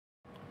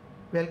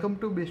Welcome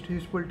to Best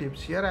Useful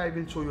Tips. Here I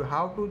will show you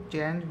how to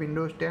change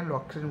Windows 10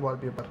 lock screen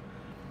wallpaper.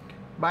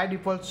 By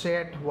default,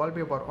 set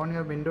wallpaper on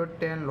your Windows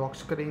 10 lock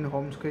screen,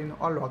 home screen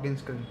or login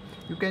screen.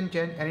 You can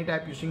change any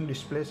type using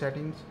display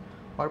settings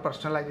or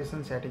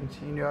personalization settings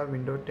in your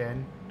Windows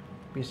 10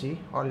 PC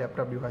or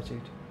laptop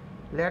devices.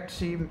 Let's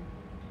see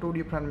two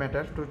different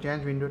methods to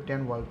change Windows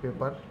 10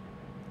 wallpaper.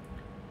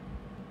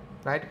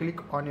 Right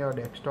click on your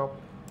desktop.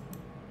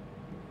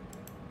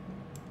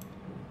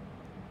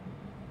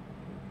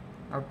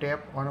 Now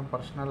tap on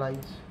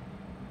personalize.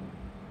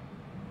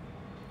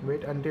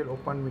 Wait until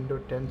open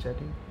Windows 10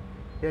 setting.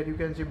 Here you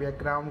can see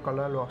background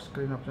color lock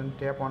screen option.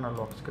 Tap on a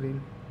lock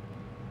screen.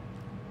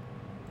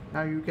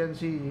 Now you can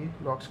see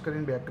lock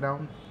screen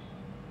background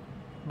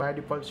by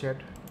default set.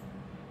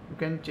 You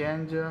can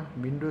change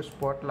Windows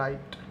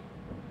spotlight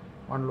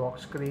on lock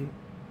screen,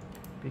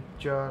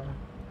 picture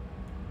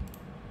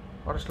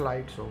or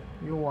slideshow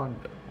you want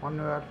on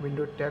your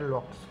Windows 10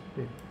 lock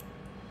screen.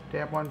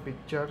 Tap on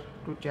picture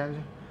to change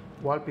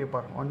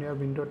wallpaper on your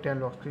Windows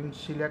 10 lock screen.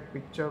 Select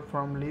picture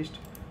from list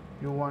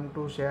you want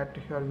to set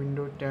your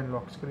Windows 10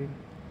 lock screen.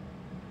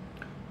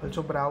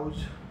 Also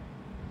browse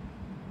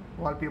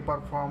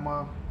wallpaper from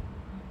a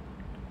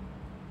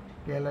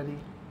gallery.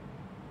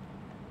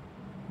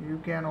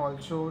 You can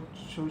also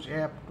choose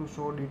app to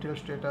show detailed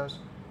status.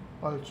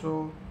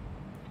 Also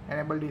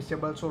enable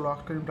disable so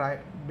lock screen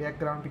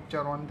background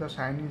picture on the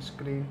sign-in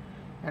screen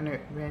and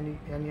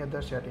any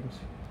other settings.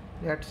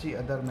 Let's see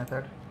other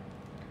method.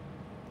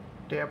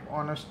 Tap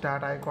on a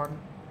start icon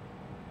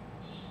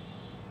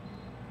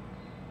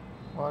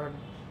or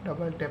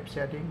double tap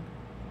setting,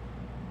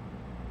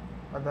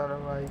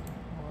 otherwise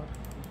or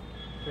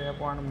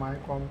tap on my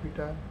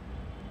computer,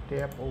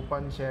 tap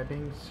open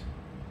settings,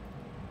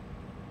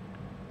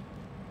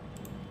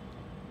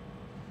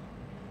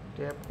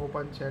 tap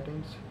open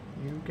settings.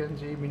 You can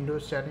see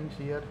Windows settings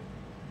here.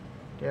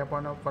 Tap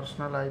on a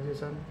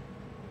personalization.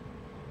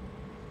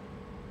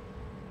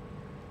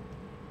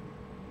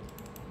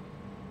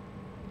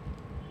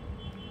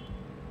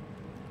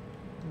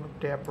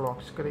 Tap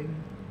lock screen.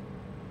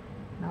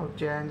 Now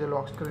change the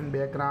lock screen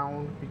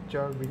background,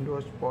 picture,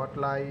 Windows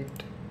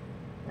spotlight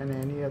and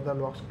any other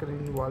lock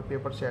screen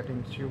wallpaper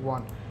settings you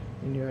want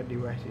in your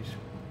devices.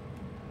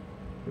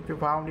 If you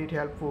found it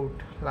helpful,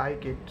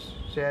 like it,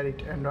 share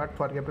it and don't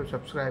forget to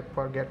subscribe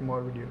for get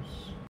more videos.